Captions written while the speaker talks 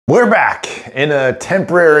We're back in a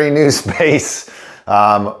temporary new space,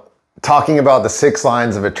 talking about the 6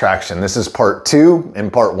 lines of attraction. This is part 2.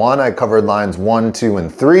 In part 1, I covered lines 1, 2,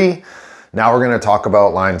 and 3. Now we're going to talk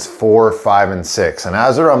about lines 4, 5, and 6. And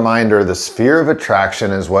as a reminder, the sphere of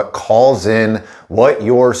attraction is what calls in what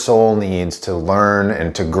your soul needs to learn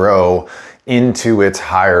and to grow into its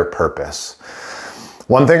higher purpose.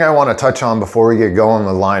 One thing I want to touch on before we get going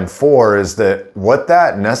with line 4 is that what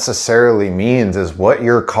that necessarily means is what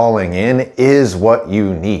you're calling in is what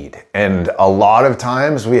you need. And a lot of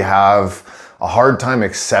times we have a hard time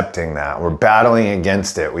accepting that. We're battling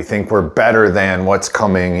against it. We think we're better than what's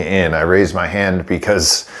coming in. I raise my hand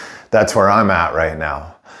because that's where I'm at right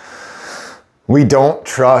now. We don't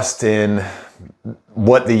trust in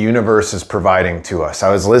what the universe is providing to us. I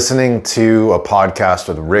was listening to a podcast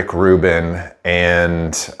with Rick Rubin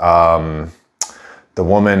and the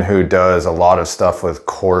woman who does a lot of stuff with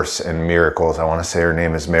Course and Miracles. I want to say her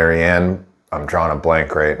name is Marianne. I'm drawing a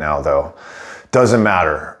blank right now though. Doesn't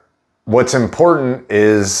matter. What's important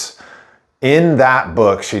is in that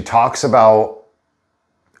book, she talks about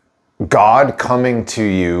God coming to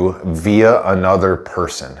you via another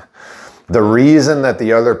person. The reason that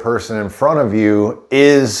the other person in front of you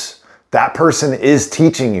is that person is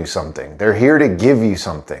teaching you something. They're here to give you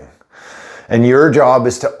something. And your job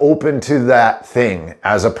is to open to that thing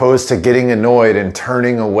as opposed to getting annoyed and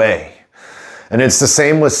turning away. And it's the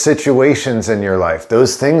same with situations in your life.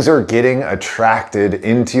 Those things are getting attracted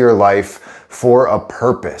into your life for a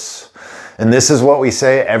purpose. And this is what we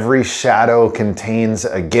say, every shadow contains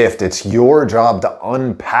a gift. It's your job to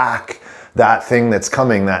unpack that thing that's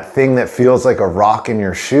coming, that thing that feels like a rock in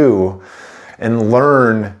your shoe, and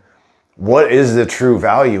learn what is the true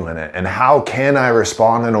value in it and how can I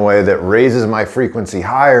respond in a way that raises my frequency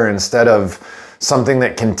higher instead of something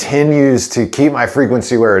that continues to keep my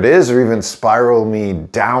frequency where it is or even spiral me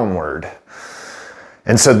downward.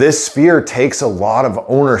 And so this sphere takes a lot of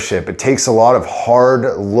ownership. It takes a lot of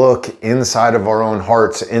hard look inside of our own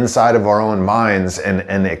hearts, inside of our own minds,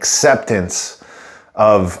 and acceptance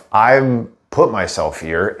of I'm put myself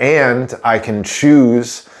here and I can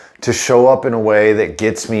choose to show up in a way that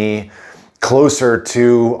gets me closer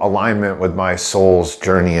to alignment with my soul's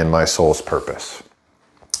journey and my soul's purpose.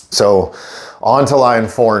 So on to line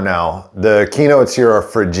 4 now. The keynotes here are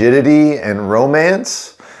frigidity and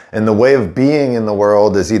romance, and the way of being in the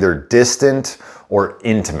world is either distant or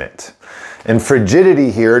intimate. And frigidity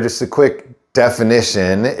here, just a quick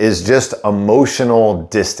definition, is just emotional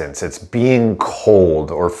distance. It's being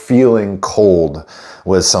cold or feeling cold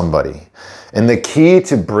with somebody. And the key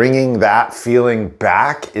to bringing that feeling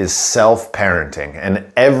back is self-parenting.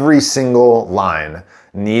 And every single line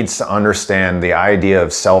needs to understand the idea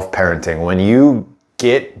of self-parenting. When you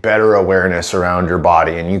get better awareness around your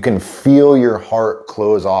body and you can feel your heart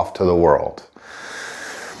close off to the world,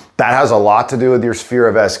 that has a lot to do with your sphere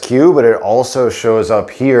of SQ, but it also shows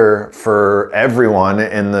up here for everyone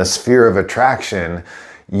in the sphere of attraction.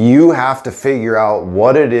 You have to figure out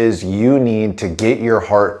what it is you need to get your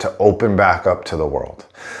heart to open back up to the world.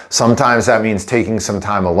 Sometimes that means taking some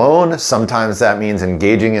time alone. Sometimes that means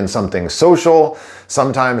engaging in something social.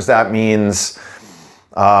 Sometimes that means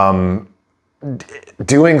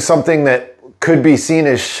doing something that could be seen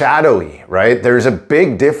as shadowy, right? There's a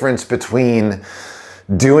big difference between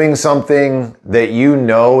doing something that you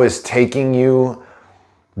know is taking you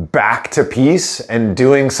back to peace and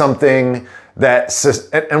doing something that,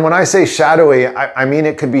 and when I say shadowy, I mean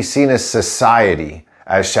it could be seen as society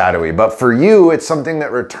as shadowy, but for you, it's something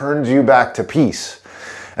that returns you back to peace.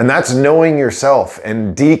 And that's knowing yourself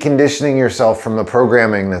and deconditioning yourself from the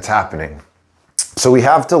programming that's happening. So we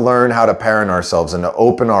have to learn how to parent ourselves and to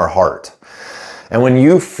open our heart. And when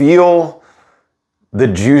you feel the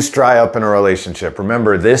juice dry up in a relationship,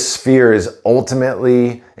 remember this sphere is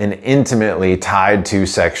ultimately and intimately tied to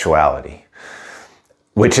sexuality,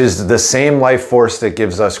 which is the same life force that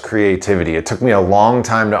gives us creativity. It took me a long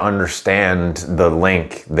time to understand the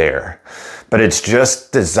link there, but it's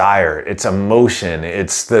just desire, it's emotion,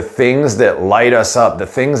 it's the things that light us up, the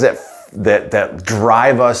things that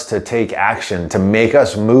drive us to take action, to make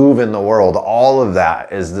us move in the world. All of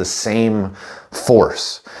that is the same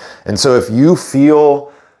force. And so if you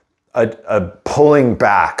feel a pulling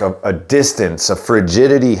back, a distance, a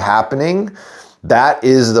frigidity happening, that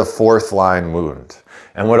is the 4th line wound.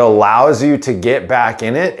 And what allows you to get back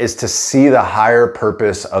in it is to see the higher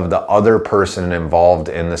purpose of the other person involved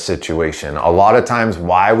in the situation. A lot of times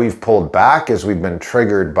why we've pulled back is we've been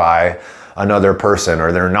triggered by another person,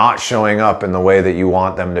 or they're not showing up in the way that you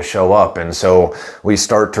want them to show up. And so we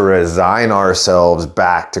start to resign ourselves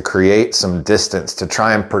back to create some distance to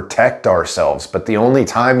try and protect ourselves. But the only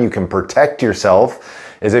time you can protect yourself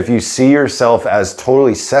is if you see yourself as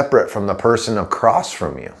totally separate from the person across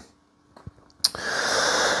from you.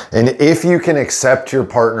 And if you can accept your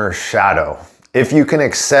partner's shadow, if you can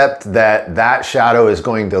accept that that shadow is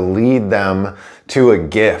going to lead them to a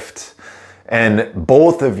gift, and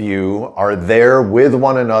both of you are there with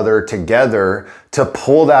one another together to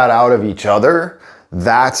pull that out of each other,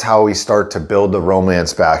 that's how we start to build the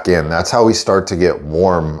romance back in. That's how we start to get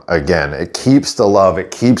warm again. It keeps the love,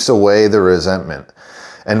 it keeps away the resentment.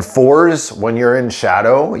 And fours, when you're in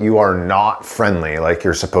shadow, you are not friendly like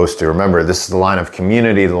you're supposed to. Remember, this is the line of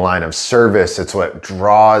community, the line of service. It's what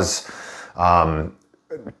draws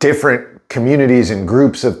different communities and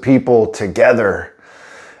groups of people together.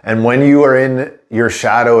 And when you are in your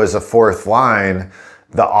shadow as a fourth line,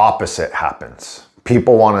 the opposite happens.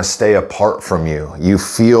 People want to stay apart from you. You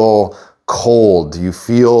feel cold, you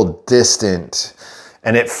feel distant,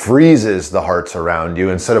 and it freezes the hearts around you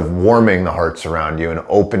instead of warming the hearts around you and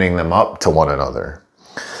opening them up to one another.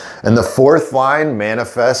 And the fourth line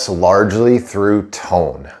manifests largely through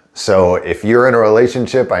tone. So if you're in a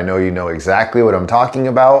relationship, I know you know exactly what I'm talking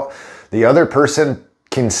about. The other person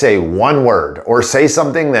can say one word or say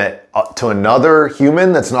something that to another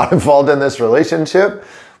human that's not involved in this relationship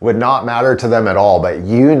would not matter to them at all. But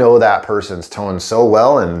you know that person's tone so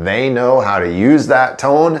well, and they know how to use that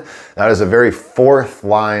tone. That is a very fourth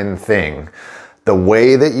line thing. The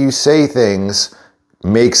way that you say things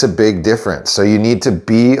makes a big difference. So you need to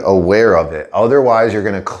be aware of it. Otherwise, you're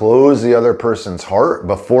going to close the other person's heart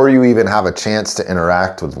before you even have a chance to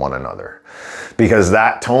interact with one another, because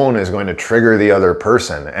that tone is going to trigger the other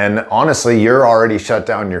person. And honestly, you're already shut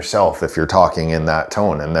down yourself if you're talking in that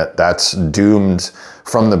tone, and that's doomed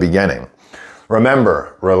from the beginning.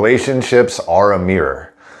 Remember, relationships are a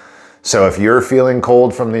mirror. So if you're feeling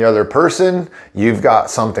cold from the other person, you've got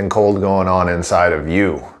something cold going on inside of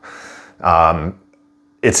you.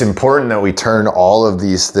 It's important that we turn all of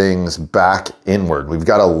these things back inward. We've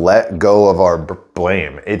got to let go of our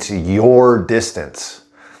blame. It's your distance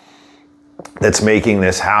that's making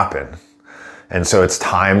this happen. And so it's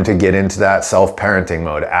time to get into that self-parenting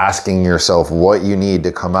mode, asking yourself what you need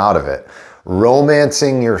to come out of it.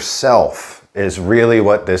 Romancing yourself is really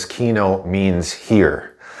what this keynote means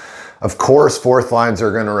here. Of course, fourth lines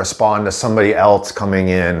are going to respond to somebody else coming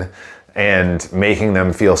in and making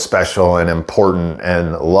them feel special and important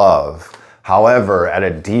and love. However, at a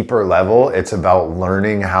deeper level, it's about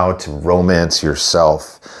learning how to romance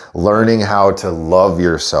yourself, learning how to love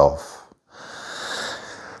yourself.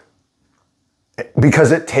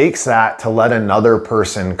 Because it takes that to let another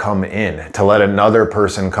person come in, to let another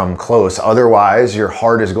person come close. Otherwise, your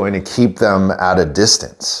heart is going to keep them at a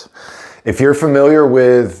distance. If you're familiar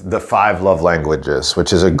with the 5 Love Languages,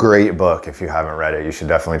 which is a great book, if you haven't read it, you should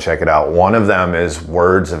definitely check it out. One of them is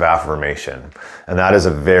words of affirmation. And that is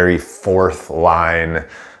a very fourth line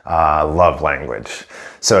love language.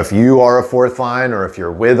 So if you are a fourth line, or if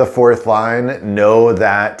you're with a fourth line, know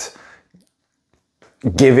that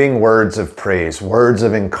giving words of praise, words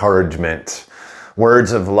of encouragement,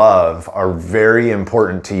 words of love are very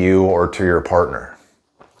important to you or to your partner.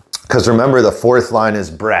 Because remember, the fourth line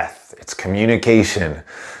is breath. It's communication.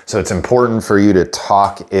 So it's important for you to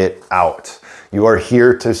talk it out. You are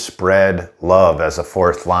here to spread love as a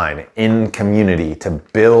fourth line in community, to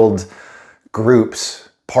build groups,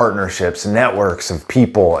 partnerships, networks of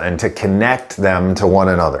people, and to connect them to one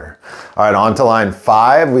another. All right, on to line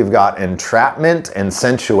 5. We've got entrapment and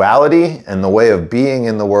sensuality, and the way of being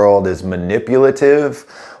in the world is manipulative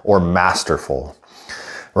or masterful.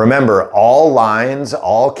 Remember, all lines,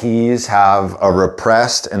 all keys have a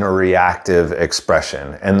repressed and a reactive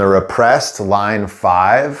expression. And the repressed line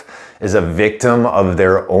 5 is a victim of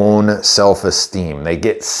their own self-esteem. They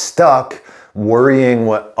get stuck worrying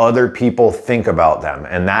what other people think about them.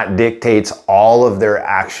 And that dictates all of their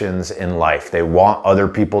actions in life. They want other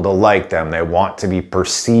people to like them. They want to be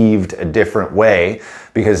perceived a different way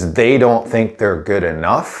because they don't think they're good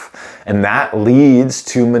enough. And that leads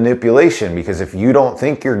to manipulation, because if you don't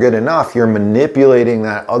think you're good enough, you're manipulating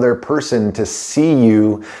that other person to see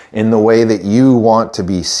you in the way that you want to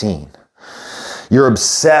be seen. You're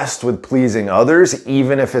obsessed with pleasing others,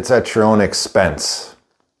 even if it's at your own expense.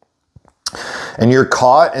 And you're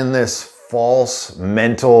caught in this false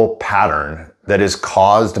mental pattern that is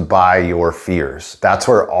caused by your fears. That's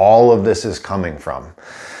where all of this is coming from.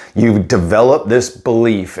 You develop this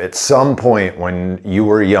belief at some point when you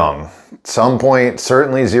were young. Some point,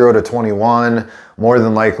 certainly 0 to 21, more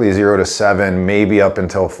than likely 0 to 7, maybe up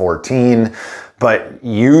until 14. But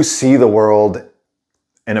you see the world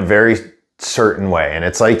in a very certain way. And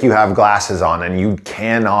it's like you have glasses on and you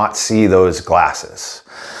cannot see those glasses.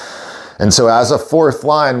 And so as a fourth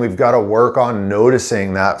line, we've got to work on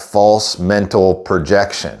noticing that false mental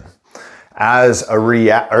projection. As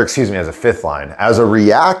a fifth line. As a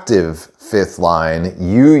reactive fifth line,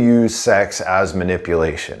 you use sex as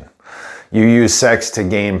manipulation. You use sex to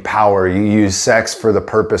gain power. You use sex for the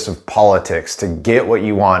purpose of politics, to get what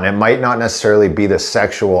you want. It might not necessarily be the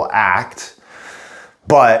sexual act,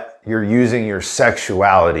 but you're using your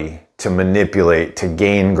sexuality to manipulate, to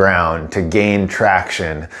gain ground, to gain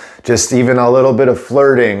traction, just even a little bit of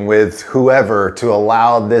flirting with whoever to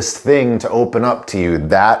allow this thing to open up to you.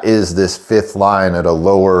 That is this fifth line at a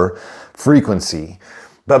lower frequency.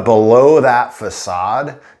 But below that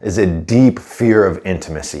facade is a deep fear of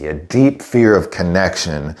intimacy, a deep fear of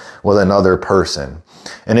connection with another person.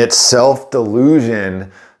 And it's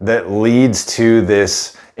self-delusion that leads to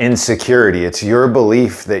this insecurity. It's your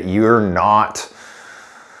belief that you're not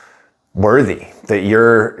worthy, that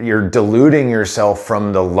you're deluding yourself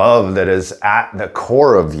from the love that is at the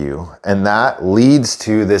core of you. And that leads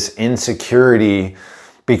to this insecurity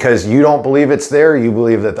because you don't believe it's there. You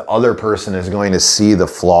believe that the other person is going to see the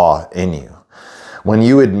flaw in you. When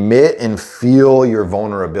you admit and feel your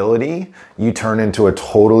vulnerability, you turn into a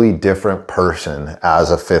totally different person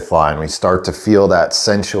as a fifth line. We start to feel that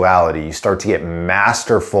sensuality. You start to get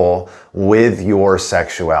masterful with your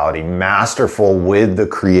sexuality, masterful with the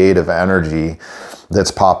creative energy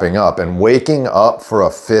that's popping up. And waking up for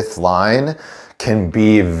a fifth line can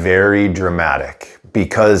be very dramatic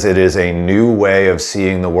because it is a new way of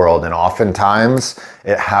seeing the world. And oftentimes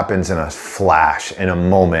it happens in a flash, in a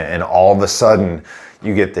moment, and all of a sudden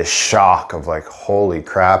you get this shock of like, holy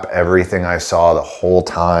crap, everything I saw the whole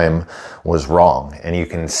time was wrong. And you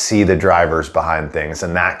can see the drivers behind things,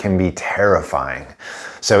 and that can be terrifying.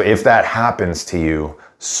 So if that happens to you,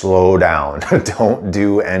 slow down. Don't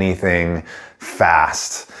do anything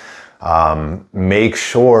fast. Make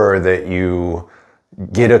sure that you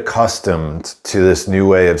get accustomed to this new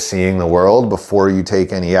way of seeing the world before you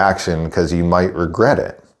take any action, because you might regret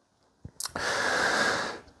it.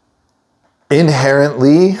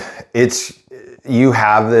 Inherently, you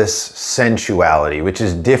have this sensuality, which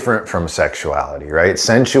is different from sexuality, right?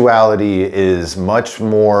 Sensuality is much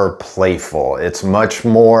more playful. It's much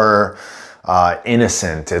more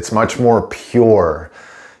innocent. It's much more pure.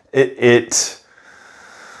 It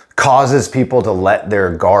causes people to let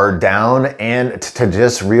their guard down and to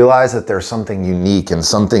just realize that there's something unique and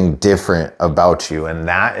something different about you. And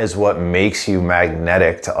that is what makes you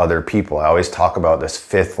magnetic to other people. I always talk about this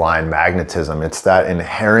fifth line magnetism. It's that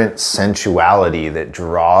inherent sensuality that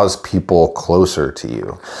draws people closer to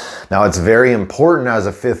you. Now, it's very important as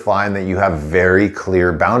a fifth line that you have very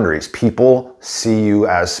clear boundaries. People see you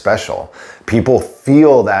as special. People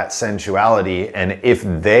feel that sensuality. And if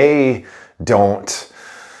they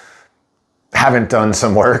haven't done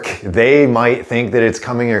some work, they might think that it's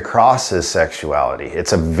coming across as sexuality.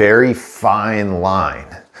 It's a very fine line.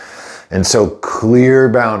 And so clear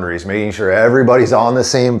boundaries, making sure everybody's on the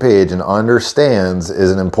same page and understands,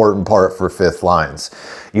 is an important part for fifth lines.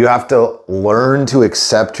 You have to learn to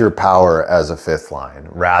accept your power as a fifth line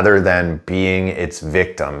rather than being its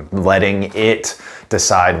victim, letting it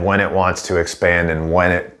decide when it wants to expand and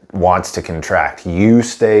when it wants to contract. You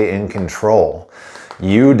stay in control.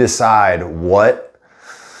 You decide what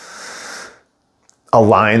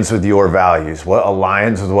aligns with your values, what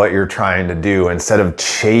aligns with what you're trying to do, instead of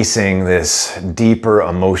chasing this deeper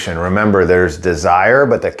emotion. Remember, there's desire,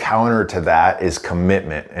 but the counter to that is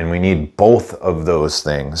commitment. And we need both of those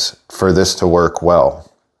things for this to work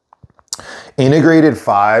well. Integrated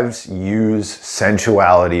fives use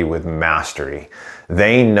sensuality with mastery.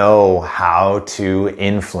 They know how to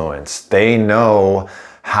influence. They know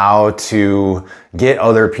how to get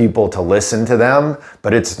other people to listen to them,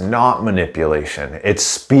 but it's not manipulation. It's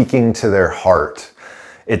speaking to their heart.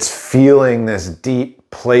 It's feeling this deep,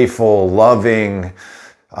 playful, loving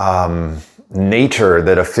nature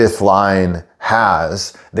that a fifth line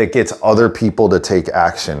has that gets other people to take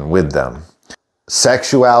action with them.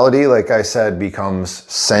 Sexuality, like I said, becomes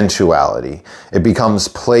sensuality. It becomes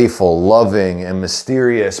playful, loving, and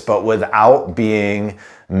mysterious, but without being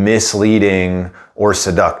misleading or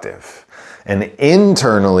seductive. And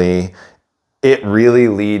internally, it really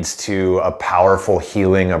leads to a powerful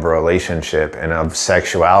healing of a relationship and of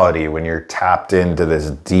sexuality when you're tapped into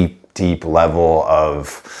this deep, deep level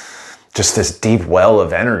of just this deep well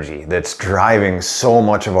of energy that's driving so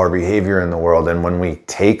much of our behavior in the world. And when we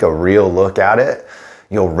take a real look at it,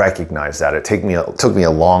 you'll recognize that. It took me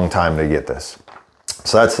a long time to get this.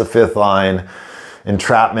 So that's the 5th line,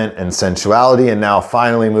 entrapment and sensuality. And now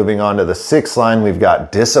finally moving on to the 6th line, we've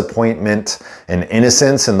got disappointment and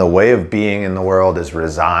innocence, and the way of being in the world is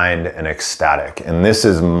resigned and ecstatic. And this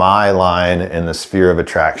is my line in the sphere of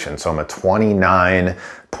attraction. So I'm a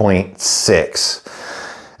 29.6.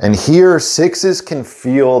 And here 6s can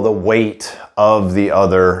feel the weight of the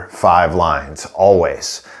other 5 lines,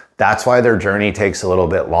 always. That's why their journey takes a little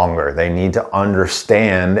bit longer. They need to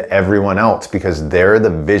understand everyone else because they're the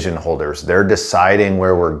vision holders. They're deciding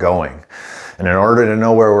where we're going. And in order to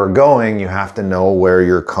know where we're going, you have to know where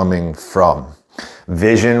you're coming from.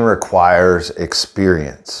 Vision requires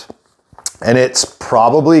experience. And it's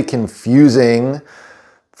probably confusing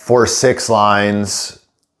for 6 lines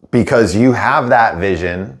because you have that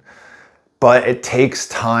vision, but it takes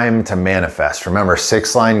time to manifest. Remember,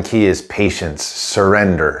 6th line key is patience,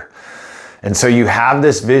 surrender. And so you have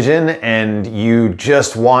this vision and you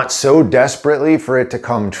just want so desperately for it to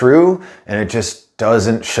come true, and it just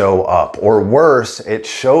doesn't show up. Or worse, it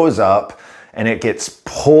shows up and it gets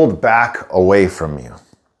pulled back away from you.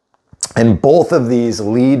 And both of these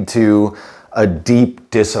lead to a deep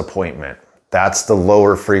disappointment. That's the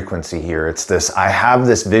lower frequency here. It's this, I have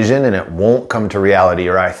this vision and it won't come to reality,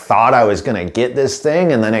 or I thought I was gonna get this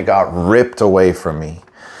thing and then it got ripped away from me.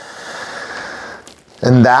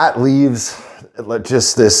 And that leaves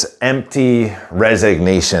just this empty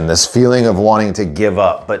resignation, this feeling of wanting to give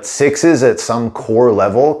up. But 6s at some core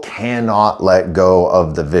level cannot let go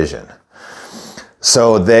of the vision.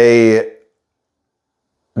 So they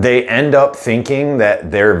end up thinking that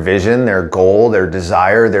their vision, their goal, their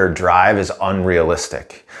desire, their drive is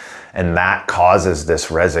unrealistic. And that causes this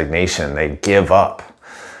resignation. They give up.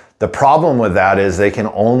 The problem with that is they can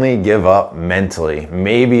only give up mentally,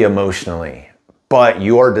 maybe emotionally. But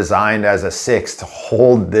you are designed as a 6 to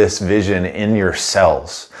hold this vision in your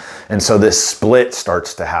cells. And so this split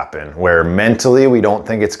starts to happen where mentally we don't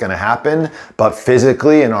think it's gonna happen, but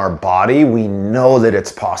physically in our body, we know that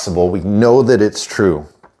it's possible. We know that it's true.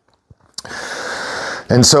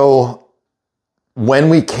 And so when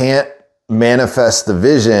we can't manifest the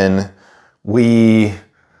vision, we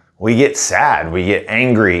get sad, we get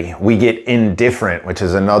angry, we get indifferent, which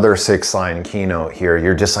is another 6 line keynote here.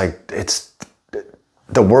 You're just like,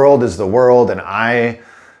 the world is the world and I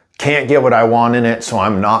can't get what I want in it, so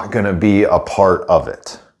I'm not gonna be a part of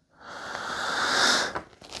it.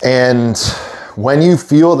 And when you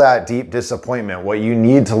feel that deep disappointment, what you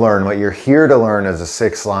need to learn, what you're here to learn as a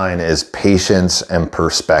 6 line is patience and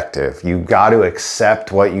perspective. You've got to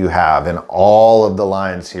accept what you have in all of the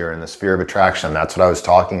lines here in the sphere of attraction. That's what I was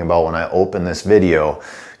talking about when I opened this video.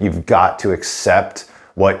 You've got to accept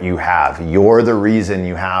what you have. You're the reason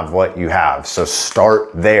you have what you have. So start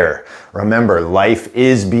there. Remember, life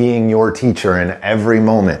is being your teacher in every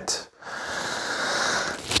moment.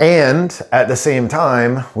 And at the same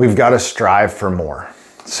time, we've got to strive for more.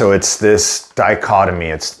 So it's this dichotomy,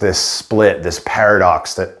 it's this split, this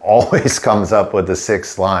paradox that always comes up with the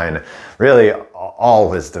 6th line. Really, all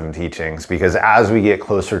wisdom teachings, because as we get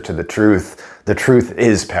closer to the truth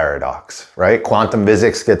is paradox, right? Quantum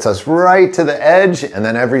physics gets us right to the edge and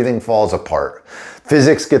then everything falls apart.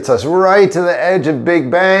 Physics gets us right to the edge of Big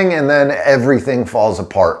Bang and then everything falls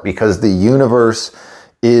apart because the universe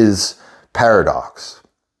is paradox.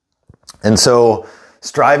 And so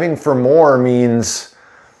striving for more means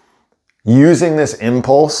using this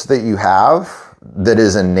impulse that you have that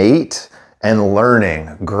is innate and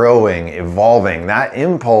learning, growing, evolving. That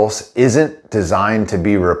impulse isn't designed to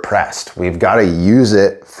be repressed. We've got to use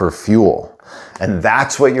it for fuel. And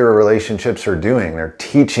that's what your relationships are doing. They're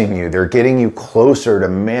teaching you, they're getting you closer to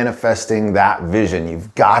manifesting that vision.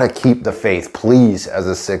 You've got to keep the faith, please, as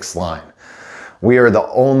a 6th line. We are the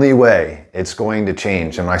only way it's going to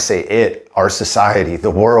change. And when I say it, our society, the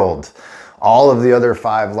world, all of the other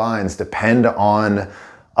 5 lines depend on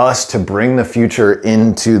us to bring the future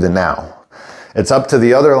into the now. It's up to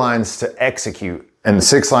the other lines to execute, and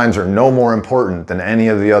 6 lines are no more important than any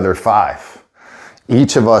of the other 5.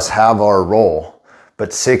 Each of us have our role,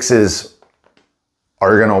 but 6s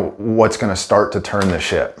are what's gonna start to turn the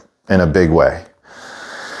ship in a big way.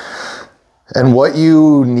 And what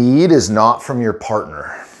you need is not from your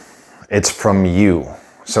partner, it's from you.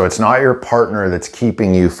 So it's not your partner that's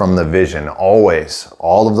keeping you from the vision. Always,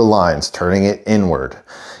 all of the lines, turning it inward.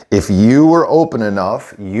 If you were open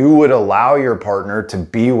enough, you would allow your partner to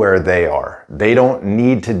be where they are. They don't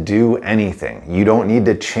need to do anything. You don't need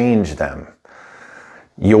to change them.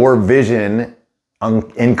 Your vision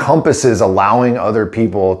encompasses allowing other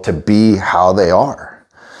people to be how they are.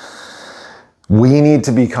 We need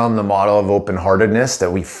to become the model of open-heartedness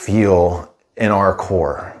that we feel in our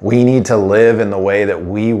core. We need to live in the way that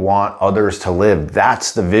we want others to live.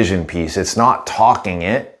 That's the vision piece. It's not talking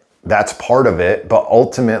it, that's part of it, but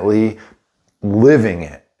ultimately living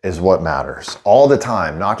it is what matters all the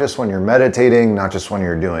time. Not just when you're meditating, not just when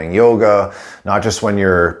you're doing yoga, not just when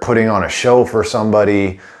you're putting on a show for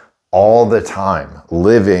somebody, all the time,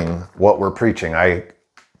 living what we're preaching. I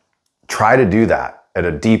try to do that at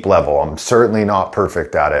a deep level. I'm certainly not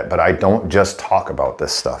perfect at it, but I don't just talk about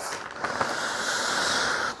this stuff.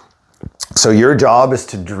 So your job is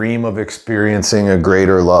to dream of experiencing a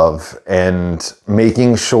greater love and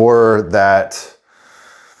making sure that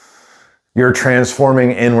you're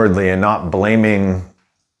transforming inwardly and not blaming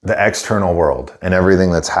the external world and everything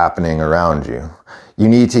that's happening around you. You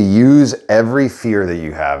need to use every fear that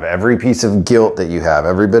you have, every piece of guilt that you have,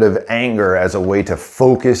 every bit of anger as a way to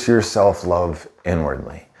focus your self-love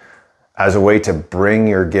inwardly, as a way to bring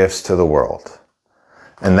your gifts to the world.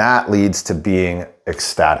 And that leads to being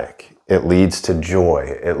ecstatic. It leads to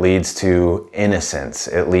joy. It leads to innocence.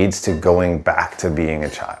 It leads to going back to being a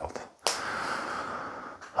child.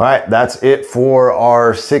 All right, that's it for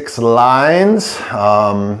our 6 lines.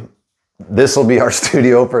 This will be our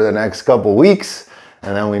studio for the next couple weeks,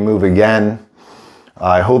 and then we move again.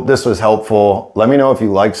 I hope this was helpful. Let me know if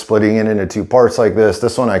you like splitting it into 2 parts like this.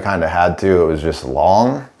 This one I kind of had to. It was just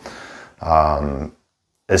long.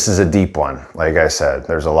 This is a deep one. Like I said,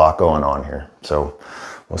 there's a lot going on here. So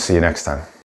we'll see you next time.